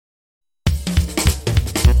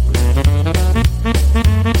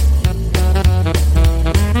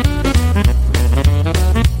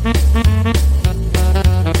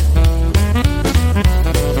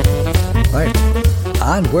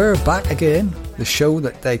We're back again. The show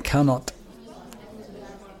that they cannot.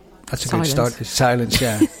 That's a good start. Silence,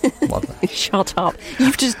 yeah. Shut up.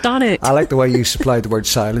 You've just done it. I like the way you supplied the word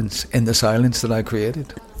silence in the silence that I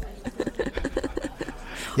created.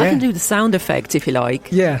 I can do the sound effects if you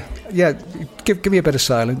like. Yeah. Give me a bit of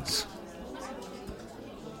silence.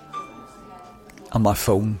 And my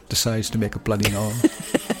phone decides to make a bloody noise.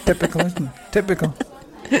 Typical, isn't it? Typical.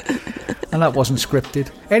 And that wasn't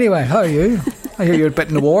scripted. Anyway, how are you? I hear you're a bit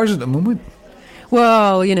in the wars at the moment.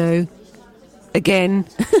 Well, you know, again.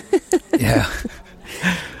 Yeah.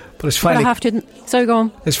 But it's finally... But I have to... So go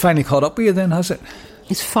on. It's finally caught up with you then, has it?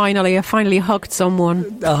 I finally hugged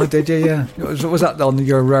someone. Oh, did you? Yeah. Was that on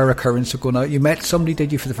your rare occurrence of going out? You met somebody,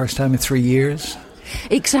 did you, for the first time in 3 years?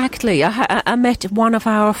 Exactly. I met one of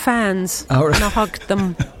our fans and I hugged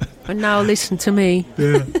them and now listen to me.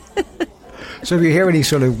 Yeah. So if you hear any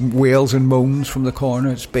sort of wails and moans from the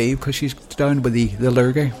corner, it's Babe, because she's down with the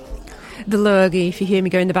lurgy. The lurgy, if you hear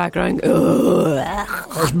me go in the background. Or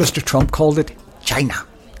as Mr. Trump called it, China.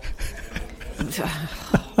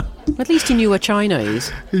 At least he knew what China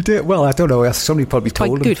is. He did. Well, I don't know. Somebody probably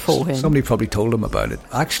told him. Good for him. Somebody probably told him about it.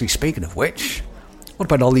 Actually, speaking of which, what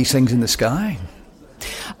about all these things in the sky?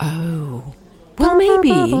 Oh, well,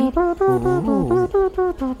 maybe. Ooh.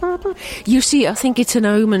 You see, I think it's an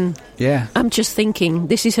omen. Yeah. I'm just thinking,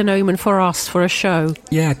 this is an omen for us, for a show.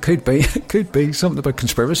 Yeah, it could be. It could be something about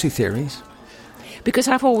conspiracy theories. Because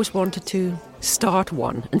I've always wanted to start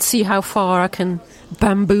one and see how far I can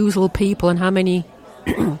bamboozle people and how many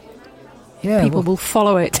people will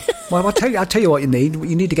follow it. Well, I'll tell you what you need.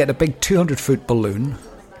 You need to get a big 200-foot balloon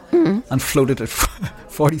and float it at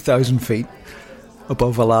 40,000 feet.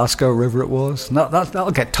 Above Alaska, or wherever it was.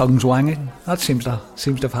 That'll get tongues wanging. That seems to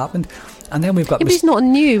have happened. And then we've got... but it's not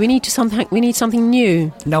new. We need something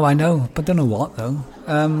new. No, I know. But don't know what, though.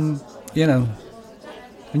 You know,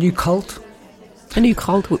 a new cult. A new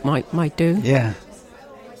cult might do. Yeah.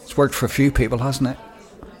 It's worked for a few people, hasn't it?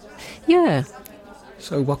 Yeah.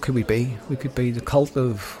 So what could we be? We could be the cult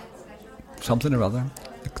of something or other.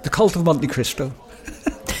 The cult of Monte Cristo.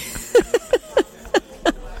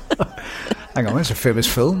 Hang on, that's a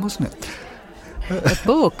famous film, wasn't it? A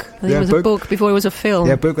book. I think it was a book before it was a film.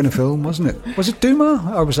 Yeah, a book and a film, wasn't it? Was it Dumas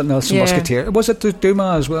or was it Nelson Musketeer? Was it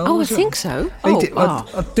Dumas as well? Oh, I think so.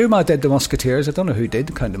 Dumas did the Musketeers. I don't know who did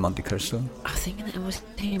the Count of Monte Cristo. I think that was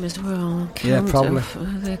him as well. Probably.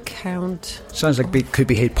 The Count. Sounds like could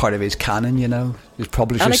be part of his canon, you know. His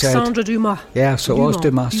publisher Alexandre Dumas. Yeah, so it was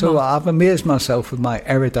Dumas. So I've amazed myself with my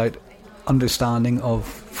erudite understanding of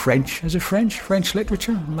French. Is it French? French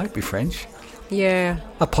literature? It might be French. Yeah,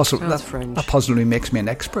 that puzzle makes me an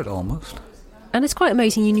expert almost. And it's quite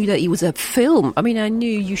amazing you knew that it was a film. I mean, I knew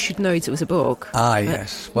you should know it was a book. Ah,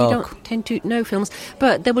 yes. Well, you don't tend to know films.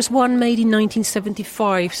 But there was one made in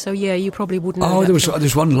 1975, so yeah, you probably wouldn't know. Oh,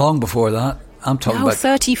 there's one long before that. I'm talking about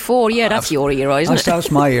 34. Yeah, that's your era, isn't it? That's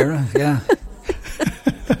my era. Yeah.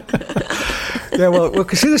 Yeah, well,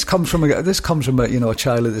 see, this comes from a a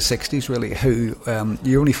child of the '60s, really, who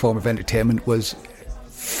your only form of entertainment was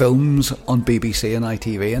films on BBC and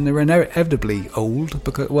ITV, and they were inevitably old,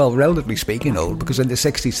 because, well, relatively speaking old, because in the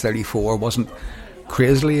 60s 34 wasn't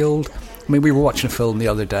crazily old. I mean, we were watching a film the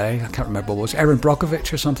other day, I can't remember what it was, Erin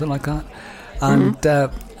Brockovich or something like that, and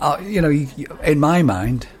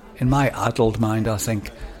in my adult mind, I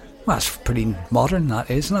think, well, that's pretty modern,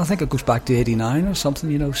 that is, and I think it goes back to 89 or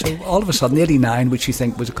something, you know. So all of a sudden, 89, which you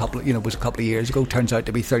think was a couple of years ago, turns out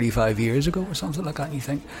to be 35 years ago or something like that. And you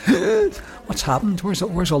think, what's happened?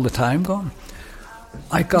 Where's all the time gone?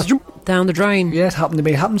 I got down the drain. Yeah, it happened to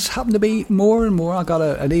me. Happened to be more and more. I got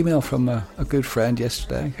an email from a good friend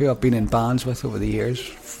yesterday who I've been in bands with over the years.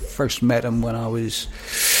 First met him when I was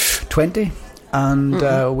 20.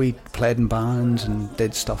 And we played in bands and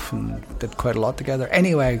did stuff and did quite a lot together.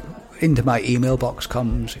 Anyway, into my email box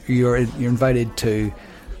comes, you're invited to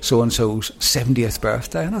so-and-so's 70th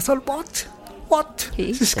birthday. And I thought, what?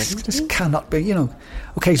 This cannot be, you know.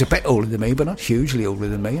 Okay, he's a bit older than me, but not hugely older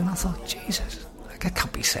than me. And I thought, Jesus, I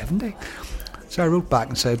can't be 70. So I wrote back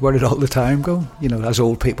and said, where did all the time go? You know, as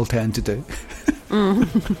old people tend to do.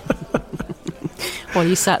 Well,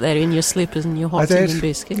 you sat there in your slippers and your hot tea and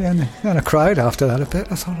biscuit. Yeah, and I cried after that a bit.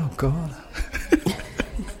 I thought, oh, God.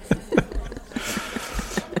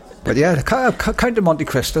 But yeah, the Count of Monte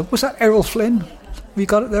Cristo. Was that Errol Flynn? Have you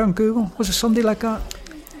got it there on Google? Was it somebody like that?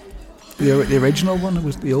 The original one? It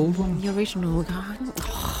was the old one? The original.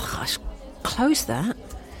 Oh, gosh, close that.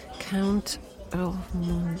 Count of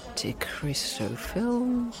Monte Cristo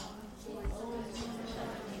film.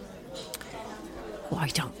 Oh, I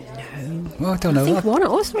don't know. Well, I don't know. I think one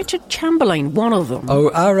was Richard Chamberlain, one of them. Oh,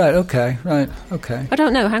 right, okay. I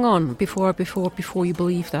don't know. Hang on, before you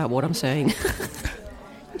believe that, what I'm saying.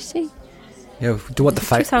 You see? Yeah, we don't want the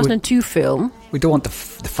 2002 film. We don't want the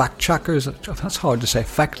fact checkers. That's hard to say.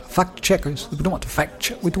 Fact checkers. We don't want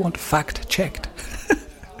we don't want fact checked.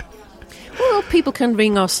 Well, people can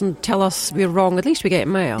ring us and tell us we're wrong. At least we get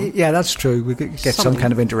mail. Yeah, that's true. We could get some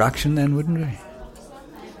kind of interaction then, wouldn't we?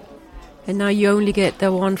 And now you only get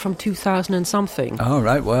the one from 2000 and something. Oh,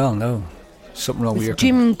 right. Well, no. Something wrong with your...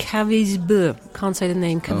 Jim Caviezel. Can't say the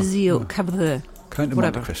name. Caviezel. Caviezel. Count of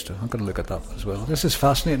Monte Cristo. I'm going to look at that as well. This is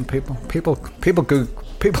fascinating, people. People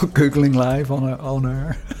Googling live on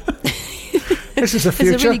air. This is the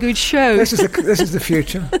future. It's a really good show. This is the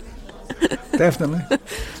future. Definitely.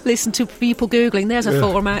 Listen to people Googling. There's a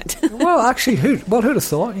format. Well, actually, who'd have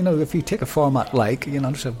thought? You know, if you take a format like, you know,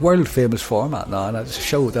 it's a world famous format now, and it's a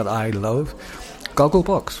show that I love,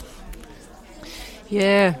 Gogglebox.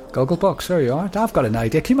 Yeah. Gogglebox. There you are. I've got an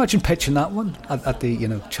idea. Can you imagine pitching that one at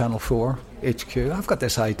the Channel 4 HQ? I've got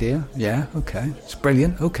this idea. Yeah. Okay. It's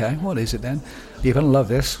brilliant. Okay. What is it then? You're going to love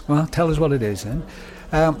this. Well, tell us what it is then.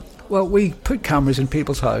 Well, we put cameras in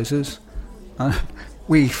people's houses.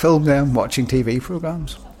 We film them watching TV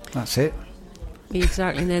programmes. That's it.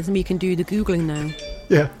 Exactly. And then you can do the Googling now.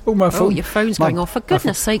 Yeah. Oh, my phone. Oh, your phone's going off. For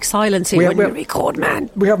goodness sake, silence it when you record, man.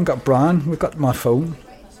 We haven't got Brian. We've got my phone.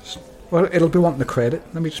 Well, it'll be wanting the credit.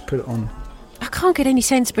 Let me just put it on. I can't get any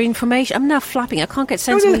sensible information. I'm now flapping. I can't get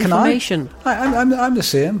sensible information. I'm the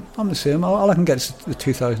same. All I can get is the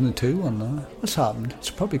 2002 one now. What's happened? It's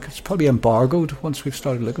probably embargoed once we've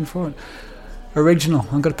started looking for it. Original.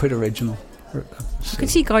 I'm going to put original. I can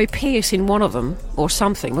see Guy Pearce in one of them or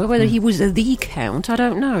something. Well, whether he was the Count, I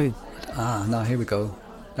don't know. No, here we go.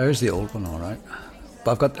 There's the old one, all right.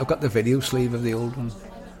 But I've got the video sleeve of the old one.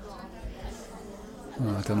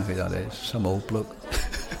 Oh, I don't know who that is. Some old bloke.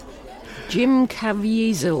 Jim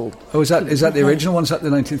Caviezel. Oh, is that the original one? Is that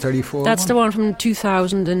the 1934 That's one? the one from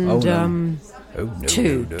 2000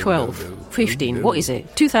 2, 12, 15. What is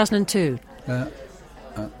it? 2002.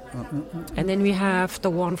 And then we have the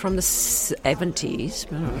one from the 70s,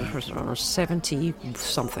 70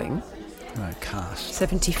 something. Right, cast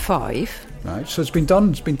 75. Right, so it's been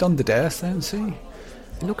done to death then. See,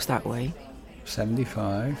 it looks that way.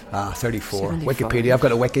 75. 34. 75. Wikipedia. I've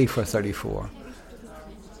got a wiki for 34.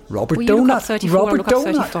 Robert well, Donut. 34, Robert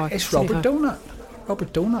Donut. 35. It's Robert Donut.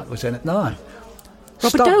 Robert Donut was in it now.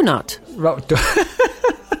 Robert Donut.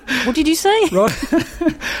 What did you say?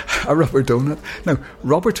 A Robert Donut. No,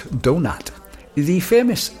 Robert Donat, the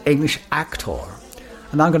famous English actor.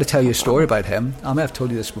 And I'm going to tell you a story about him. I may have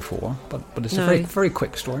told you this before, but it's a very, very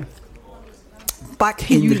quick story.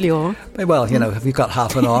 Back in well, if you've got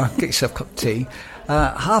half an hour, get yourself a cup of tea.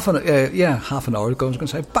 Half an hour ago, I was going to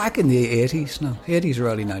say, back in the 80s, no, 80s or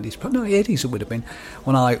early 90s, but no, 80s it would have been,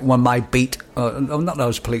 when my beat, not that I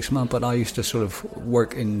was a policeman, but I used to sort of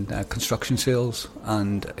work in construction sales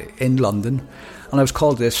and in London, and I was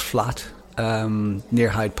called to this flat near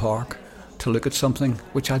Hyde Park to look at something,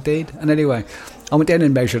 which I did. And anyway, I went in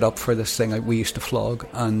and measured up for this thing we used to flog,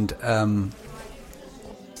 and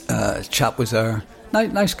a chap was there,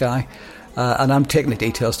 nice guy. And I'm taking the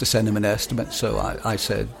details to send him an estimate. So I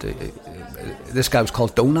said, this guy was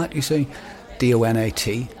called Donut, you see,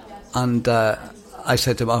 Donat. And I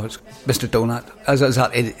said to him, oh, it's Mr. Donut,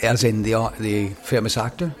 as in the famous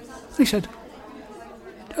actor. And he said,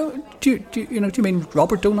 oh, do you mean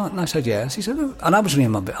Robert Donut? And I said, yes. He said, oh. And I was only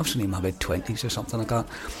in my mid-20s or something like that.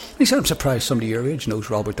 And he said, I'm surprised somebody your age knows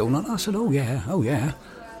Robert Donut. I said, oh yeah.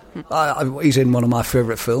 He's in one of my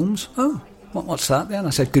favourite films. Oh. What's that then? I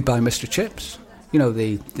said, Goodbye Mr. Chips.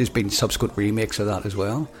 There's been subsequent remakes of that as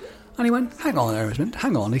well. And he went, hang on there a minute,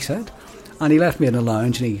 hang on, he said. And he left me in a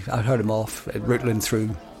lounge, and I heard him off rootling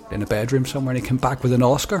through in a bedroom somewhere, and he came back with an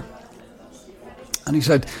Oscar. And he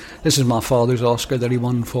said, this is my father's Oscar that he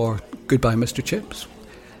won for Goodbye Mr. Chips.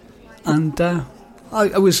 And I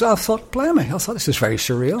thought, blimey, I thought this is very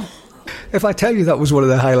surreal. If I tell you that was one of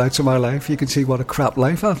the highlights of my life, you can see what a crap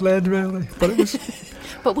life I've led, really. But it was...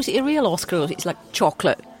 But was it a real Oscar, or it's like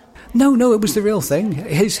chocolate? No, it was the real thing.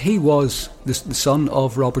 He was the son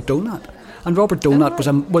of Robert Donat. And Robert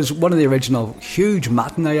Donat was one of the original huge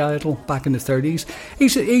matinee idol back in the 30s.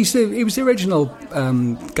 He was the original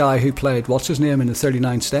guy who played, what's his name, in the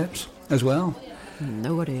 39 Steps as well.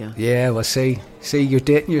 No idea. Yeah, well, see, you're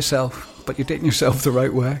dating yourself, but you're dating yourself the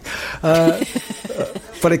right way.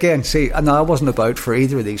 But again, see, and I wasn't about for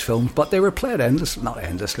either of these films, but they were played not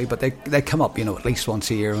endlessly, but they come up, at least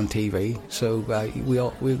once a year on TV. So we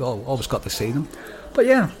always got to see them. But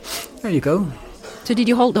yeah, there you go. So did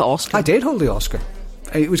you hold the Oscar? I did hold the Oscar.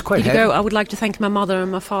 It was quite Did you heavy. go, I would like to thank my mother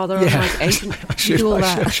and my father and my agent. I should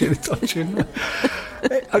have done, shouldn't I?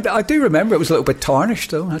 I do remember it was a little bit tarnished,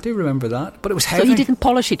 though. I do remember that. But it was heavy. So you didn't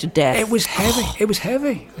polish it to death? It was heavy. It was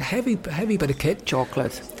heavy. A heavy bit of kit.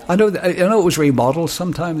 Chocolate. I know it was remodeled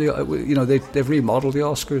sometime. They've remodeled the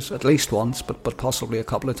Oscars at least once, but possibly a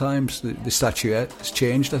couple of times. The statuette has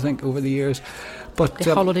changed, I think, over the years. But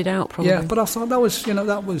they hollowed it out, probably. Yeah, but I thought that was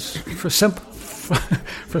for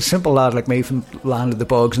a simple lad like me from Land of the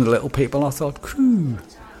Bugs and the Little People. I thought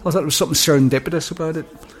there was something serendipitous about it.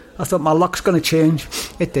 I thought my luck's going to change.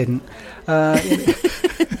 It didn't. No.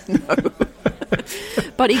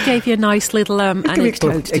 But he gave you a nice little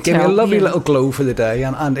anecdote. It gave me a lovely little glow for the day,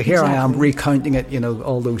 and here I am recounting it.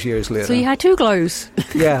 All those years later. So you had two glows.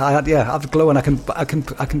 Yeah, I have a glow, and I can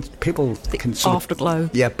people can sort afterglow.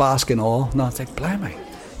 Bask in awe. And I think, blimey,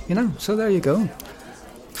 So there you go.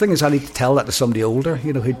 The thing is, I need to tell that to somebody older,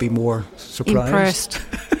 who'd be more surprised. Impressed.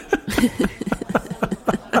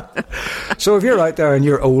 So if you're out there and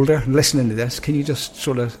you're older and listening to this, can you just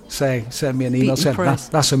sort of send me an email saying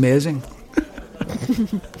that's amazing?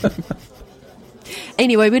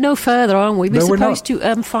 Anyway, we're no further, aren't we? We're No, supposed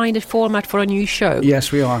to find a format for a new show.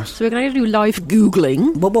 Yes, we are. So we're going to do live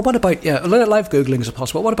Googling. Well, what about, live Googling is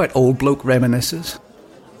possible. What about old bloke reminiscences?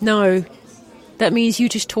 No. That means you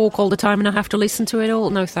just talk all the time and I have to listen to it all?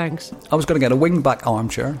 No, thanks. I was going to get a wing-back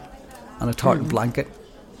armchair and a tartan blanket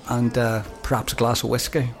and perhaps a glass of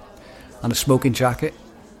whiskey and a smoking jacket.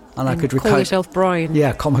 And I could recount... Call yourself Brian.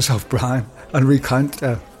 Yeah, call myself Brian and recount,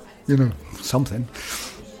 something.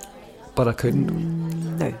 But I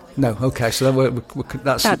couldn't. No. No, okay, so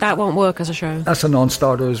that won't work as a show. That's a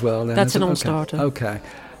non-starter as well. Then, that's a non-starter. Okay.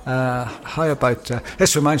 How about...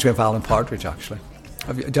 this reminds me of Alan Partridge, actually.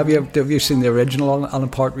 Have you seen the original Alan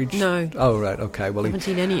Partridge? No. Oh, right, okay. Well, I haven't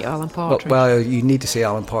seen any Alan Partridge. Well, you need to see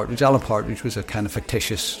Alan Partridge. Alan Partridge was a kind of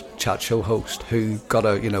fictitious chat show host who got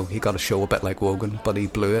a show a bit like Wogan, but he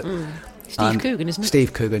blew it. Steve Coogan, isn't it?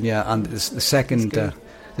 Steve Coogan, yeah. And the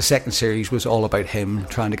second series was all about him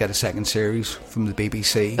trying to get a second series from the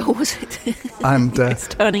BBC. Oh, was it? And it's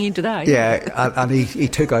turning into that. Yeah, and he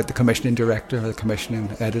took out the commissioning director or the commissioning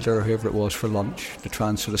editor or whoever it was for lunch to try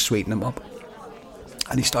and sort of sweeten him up.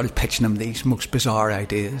 And he started pitching him these most bizarre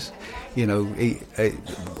ideas.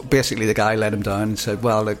 Basically the guy let him down and said,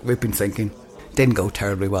 well, we've been thinking, didn't go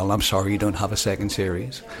terribly well, I'm sorry you don't have a second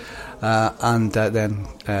series. And then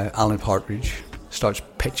Alan Partridge starts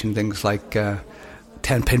pitching things like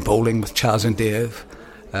 10-pin bowling with Chaz and Dave.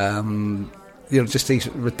 Just these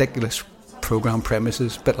ridiculous programme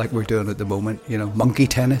premises, a bit like we're doing at the moment, monkey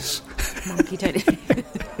tennis. Monkey tennis.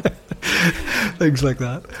 Things like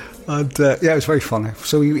that. And it was very funny.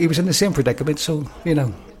 So he was in the same predicament. So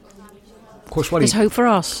of course, there's hope for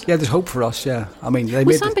us. Yeah, there's hope for us. Yeah, I mean,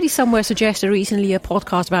 somebody somewhere suggested recently a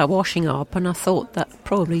podcast about washing up, and I thought that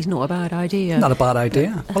probably is not a bad idea. Not a bad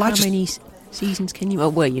idea. Well, how many seasons can you?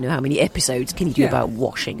 How many episodes can you do about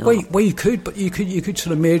washing up? Well, you could, but you could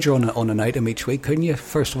sort of major on an item each week, couldn't you?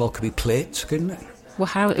 First of all, could be plates, couldn't it?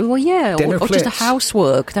 Well, yeah, or just the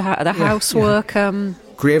housework. The housework. Yeah.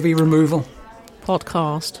 Gravy removal.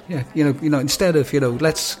 Podcast. Yeah, instead of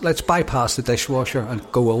let's bypass the dishwasher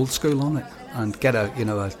and go old school on it and get a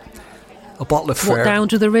bottle of Fairy. Walk down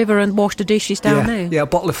to the river and wash the dishes down there. Yeah, a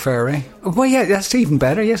bottle of Fairy. Well, yeah, that's even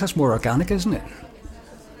better. Yes, that's more organic, isn't it?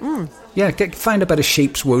 Yeah, find a bit of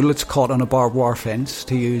sheep's wool that's caught on a barbed wire fence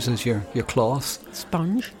to use as your cloth.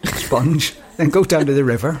 Sponge. Then go down to the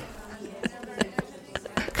river.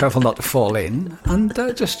 Careful not to fall in, and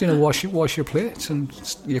just wash your plates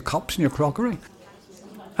and your cups and your crockery.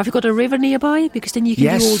 Have you got a river nearby? Because then you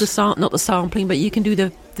can do all the not the sampling, but you can do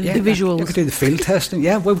the visuals. You can do the field testing.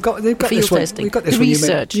 Yeah, they've got field this one. Testing. We've got this the one.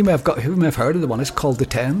 Research. You may have heard of the one. It's called the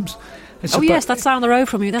Thames. Yes, that's down the road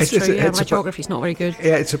from you. That's true. My geography's not very good.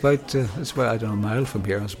 Yeah, it's about I don't know, a mile from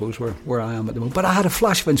here, I suppose, where I am at the moment. But I had a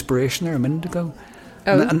flash of inspiration there a minute ago.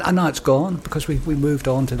 Oh. And now it's gone because we moved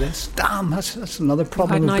on to this. Damn, that's another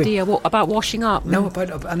problem. You had an idea about washing up? No,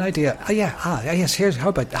 about an idea. Yes. Here's how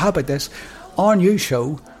about this? Our new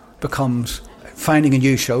show becomes finding a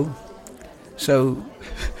new show. So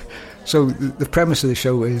the premise of the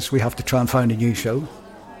show is we have to try and find a new show.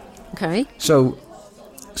 Okay. So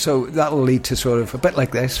that'll lead to sort of a bit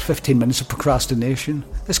like this: 15 minutes of procrastination.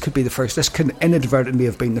 This could be the first. This can inadvertently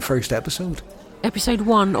have been the first episode. Episode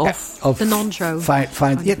 1 of the non-show.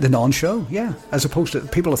 The non-show, yeah. As opposed to,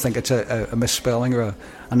 people think it's a misspelling or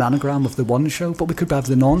an anagram of the one show, but we could have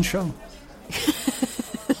the non-show.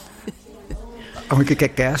 And we could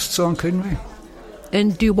get guests on, couldn't we?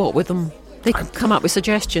 And do what with them? They could come up with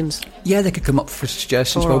suggestions. Yeah, they could come up with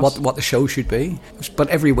suggestions about what the show should be. But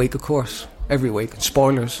every week, of course,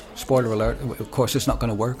 spoiler alert, of course it's not going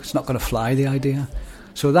to work. It's not going to fly, the idea.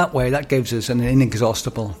 So that way, that gives us an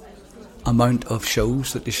inexhaustible amount of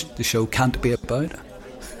shows that the show can't be about.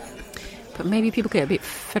 But maybe people get a bit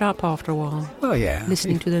fed up after a while. Well, yeah.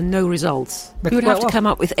 Listening to the no results. We would have to come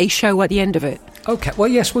up with a show at the end of it. Okay, well,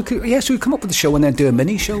 yes, we'd come up with a show and then do a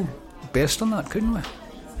mini show based on that, couldn't we?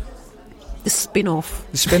 The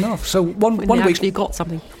spin-off. So one week actually got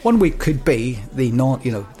something. 1 week could be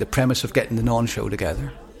the premise of getting the non-show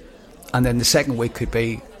together, and then the second week could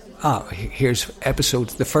be, here's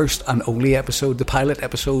the first and only episode, the pilot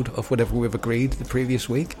episode of whatever we've agreed the previous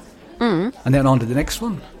week, and then on to the next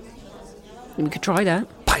one. We could try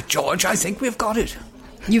that. By George, I think we've got it.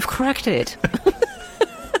 You've cracked it.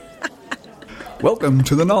 Welcome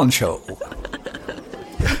to the non-show.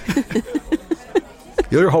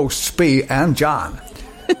 Your hosts, B and John.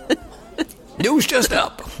 News just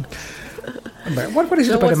up. What is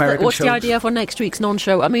it about American shows? What's the idea for next week's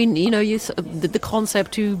non-show? I mean, the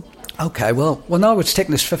concept to... Okay, well, now it's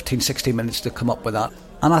taken us 15, 16 minutes to come up with that.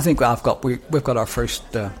 And I think we've got our first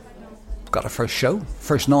show,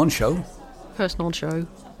 first non-show. First non-show.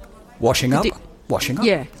 Washing up.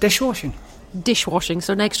 Yeah. Dishwashing.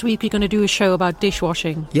 So next week you're going to do a show about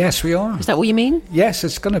dishwashing. Yes, we are. Is that what you mean? Yes,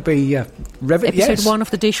 it's going to be episode 1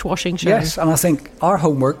 of the dishwashing show. Yes, and I think our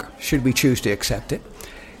homework, should we choose to accept it,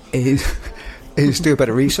 is do a bit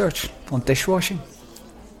of research on dishwashing,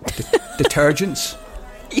 detergents,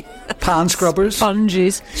 pan scrubbers,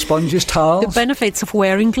 sponges, towels, the benefits of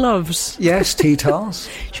wearing gloves. Yes, tea towels.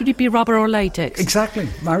 Should it be rubber or latex? Exactly,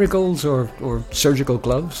 marigolds or surgical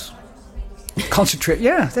gloves. Concentrate.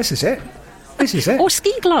 Yeah, this is it. Or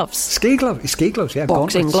ski gloves. Ski gloves, yeah.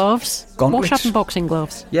 Boxing gloves. Gauntlets. Wash up and boxing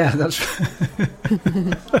gloves. Yeah, that's...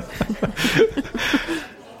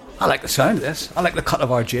 I like the sound of this. I like the cut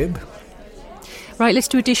of our jib. Right, let's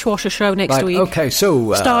do a dishwasher show next week. Okay,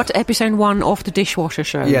 so... Start episode 1 of the dishwasher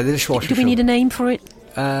show. Yeah, the dishwasher show. Do we need a name for it?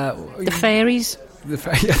 The fairies? The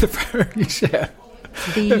fairies, yeah.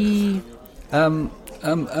 The...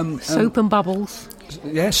 soap and bubbles.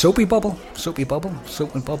 Yeah, soapy bubble, soap and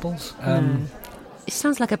bubbles. It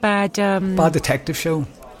sounds like a bad... bad detective show.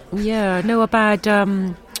 Yeah, no, a bad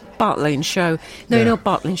Butlin show. No, not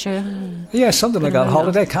Butlin show. Yeah, something like that.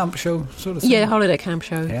 Holiday camp show, sort of thing. Yeah, holiday camp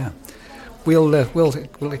show. Yeah. We'll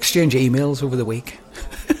exchange emails over the week.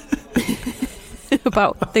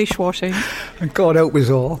 About dishwashing. And God help us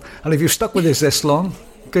all. And if you've stuck with us this long,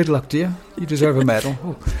 good luck to you. You deserve a medal.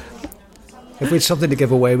 Oh. If we had something to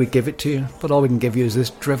give away, we'd give it to you. But all we can give you is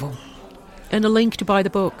this drivel. And a link to buy the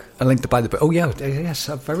book. Oh, yeah. Yes,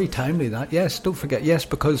 very timely, that. Yes, don't forget. Yes,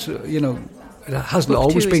 because, it hasn't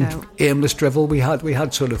always been aimless drivel. We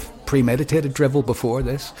had sort of premeditated drivel before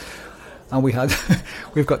this. And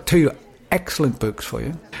we've got 2 excellent books for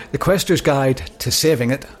you. The Quester's Guide to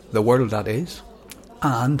Saving It, the World That Is.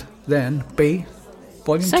 And then B,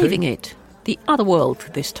 Volume 2. Saving It, the Other World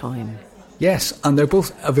this time. Yes, and they're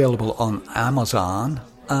both available on Amazon,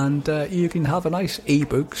 and you can have a nice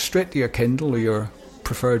e-book straight to your Kindle or your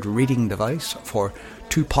preferred reading device for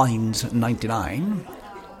 £2.99,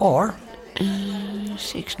 or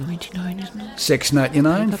 $6.99, isn't it?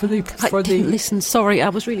 $6.99 for the. Listen, sorry, I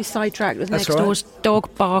was really sidetracked with next door's dog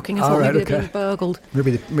barking. I thought maybe they'd been burgled.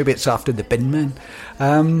 Maybe it's after the bin man.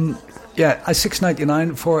 Yeah, a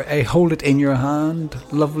 $6.99 for a hold it in your hand,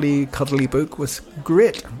 lovely cuddly book with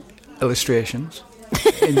great illustrations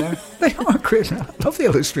in there. They are great. I love the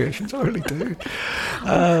illustrations. I really do.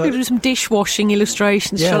 We'll do some dishwashing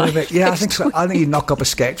illustrations. Yeah, I think so. I think you knock up a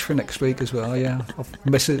sketch for next week as well. Yeah, of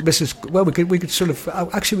Mrs. Well, we could sort of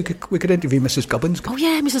actually we could interview Mrs. Gubbins. Oh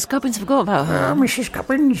yeah, Mrs. Gubbins. I forgot about her. Mrs.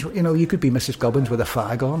 Gubbins. You could be Mrs. Gubbins with a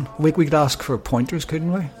fag on. We could ask for pointers,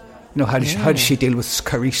 couldn't we? How does she deal with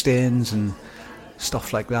curry stains and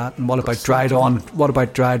stuff like that? And what about dried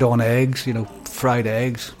on eggs? Fried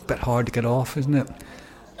eggs. A bit hard to get off, isn't it?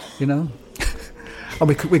 And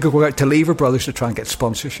we could go out to Lever Brothers to try and get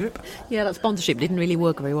sponsorship. Yeah, that sponsorship didn't really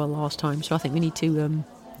work very well last time, so I think we need to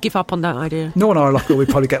give up on that idea. No, in our luck, we'd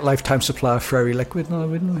probably get lifetime supply of Fairy Liquid now,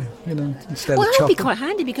 wouldn't we? Instead of chocolate. That would be quite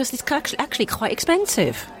handy because it's actually quite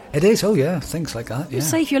expensive. It is, oh yeah, things like that. Yeah. You'll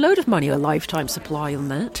save you a load of money, a lifetime supply on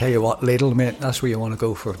that. Tell you what, Lidl, mate, that's where you want to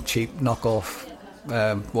go for cheap knockoff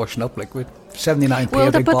washing up liquid. 79p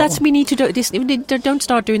a big bottle. We need to do this. Don't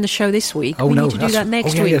start doing the show this week. Oh, we no, need to do that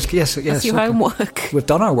next week. Yes. That's your homework. We've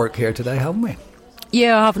done our work here today, haven't we?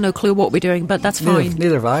 Yeah, I have no clue what we're doing, but that's fine.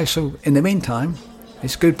 Neither have I. So in the meantime,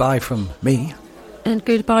 it's goodbye from me. And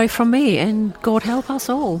goodbye from me, and God help us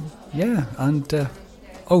all. Yeah, and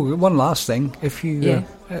one last thing. If you,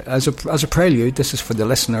 as a prelude, this is for the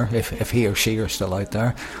listener, if he or she are still out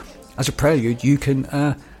there. As a prelude, you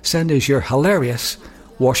can send us your hilarious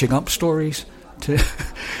washing up stories to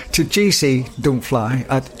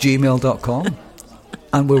gcdon'tfly@gmail.com,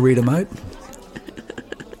 and we'll read them out.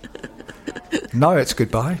 Now it's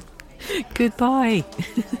goodbye. Goodbye.